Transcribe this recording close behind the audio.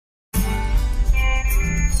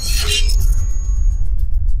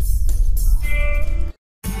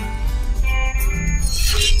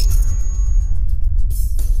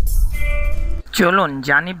চলুন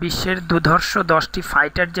জানি বিশ্বের দুর্ধর্ষ 10টি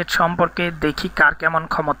ফাইটার জেট সম্পর্কে, দেখি কার কেমন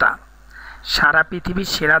ক্ষমতা। সারা পৃথিবীর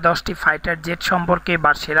সেরা 10টি ফাইটার জেট সম্পর্কে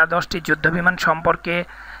বা সেরা 10টি যুদ্ধবিমান সম্পর্কে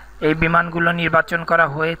এই বিমানগুলো নির্বাচন করা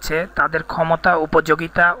হয়েছে। তাদের ক্ষমতা,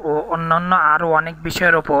 উপযোগিতা ও অন্যান্য আরও অনেক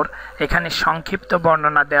বিষয়ের ওপর এখানে সংক্ষিপ্ত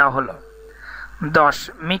বর্ণনা দেওয়া হলো। 10.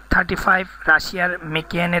 মিগ-35 রাশিয়ার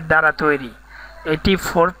মেকিয়ানের দ্বারা তৈরি। এটি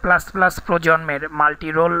 4++ প্রজন্মের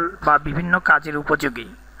মাল্টি-রোল বা বিভিন্ন কাজের উপযোগী।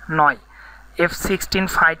 9. F-16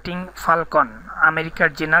 ফাইটিং ফালকন আমেরিকার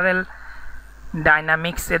জেনারেল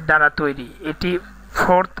ডাইনামিক্সের দ্বারা তৈরি। এটি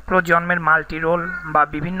 4th প্রজন্মের মাল্টি-রোল বা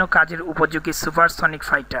বিভিন্ন কাজের উপযোগী সুপারসনিক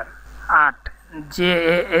ফাইটার। 8.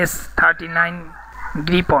 JAS-39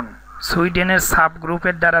 গ্রিপন সুইডেনের সাব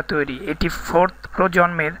গ্রুপের দ্বারা তৈরি। এটি 4th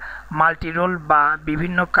প্রজন্মের মাল্টি-রোল বা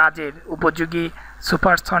বিভিন্ন কাজের উপযোগী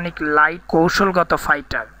সুপারসনিক লাইট কৌশলগত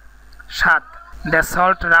ফাইটার। 7.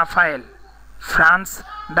 দ্যাসল্ট রাফায়েল ফ্রান্স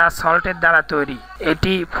দ্যাসল্টের দ্বারা তৈরি।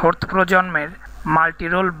 এটি 4th প্রজন্মের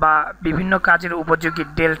মাল্টিরোল বা বিভিন্ন কাজের উপযোগী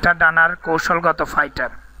ডেল্টা ডানার কৌশলগত fighter.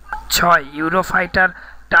 6. Eurofighter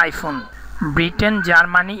typhoon Britain,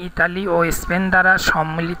 Germany, Italy ও স্পেন দ্বারা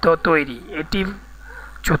সম্মিলিত তৈরি। এটি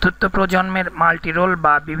 4th প্রজন্মের মাল্টিরোল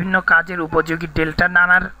বা বিভিন্ন কাজের উপযোগী ডেল্টা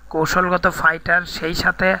ডানার কৌশলগত ফাইটার, সেই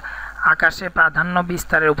সাথে আকাশে প্রাধান্য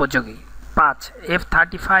বিস্তারের উপযোগী। 5.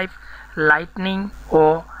 F-35 লাইটনিং ও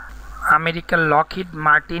আমেরিকার লকহিড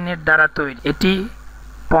মার্টিনের দ্বারা তৈরি। এটি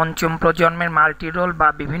 5ম প্রজন্মের মাল্টিরোল বা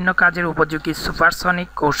বিভিন্ন কাজের উপযোগী সুপারসনিক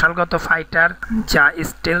কৌশলগত ফাইটার, যা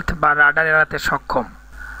স্টেলথ বা রাডার এড়াতে সক্ষম।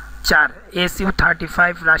 4.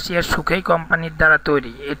 Su-35 রাশিয়ার সুখোই কোম্পানির দ্বারা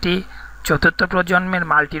তৈরি। এটি 4th প্রজন্মের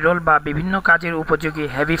মাল্টিরোল বা বিভিন্ন কাজের উপযোগী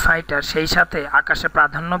হেভি ফাইটার, সেই সাথে আকাশে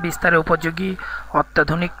প্রাধান্য বিস্তারের উপযোগী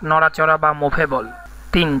অত্যাধুনিক নড়াচড়া বা মুভেবল।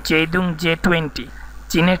 3. চেইদুং J-20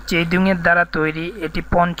 চীনের চেইদুংয়ের দ্বারা তৈরি। এটি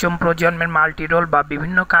 5ম প্রজন্মের মাল্টিরোল বা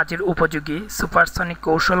বিভিন্ন কাজের উপযোগী সুপারসনিক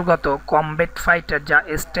কৌশলগত কমব্যাট ফাইটার, যা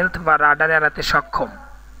স্টেলথ বা রাডার এড়াতে সক্ষম।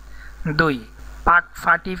 2.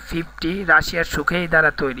 পাক-50 রাশিয়ার সুখোই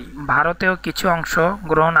দ্বারা তৈরি। ভারতেও কিছু অংশ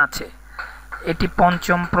গ্রহণ আছে। এটি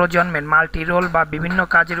 5ম প্রজন্মের মাল্টিরোল বা বিভিন্ন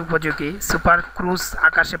কাজের উপযোগী সুপার ক্রুজ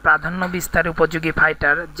আকাশে প্রাধান্য বিস্তারের উপযোগী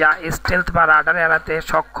ফাইটার, যা স্টেলথ বা রাডার এড়াতে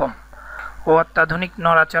সক্ষম ও অত্যাধুনিক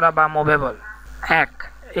নড়াচড়া বা মুভেবল। 1.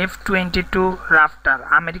 F-22 রাফটার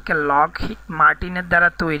আমেরিকার লকহিড মার্টিনের দ্বারা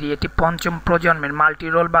তৈরি। এটি 5ম প্রজন্মের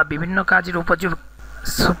মাল্টিরোল বা বিভিন্ন কাজের উপযোগী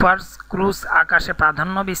সুপার ক্রুজ আকাশে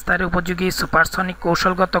প্রাধান্য বিস্তারের উপযোগী সুপারসনিক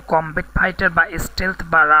কৌশলগত কমব্যাট ফাইটার বা স্টেলথ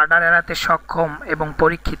বা রাডার এড়াতে সক্ষম এবং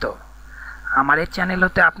পরীক্ষিত। আমার এই চ্যানেল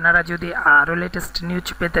হতে আপনারা যদি আরও লেটেস্ট নিউজ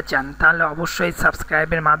পেতে চান, তাহলে অবশ্যই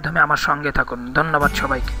সাবস্ক্রাইবের মাধ্যমে আমার সঙ্গে থাকুন। ধন্যবাদ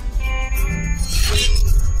সবাইকে।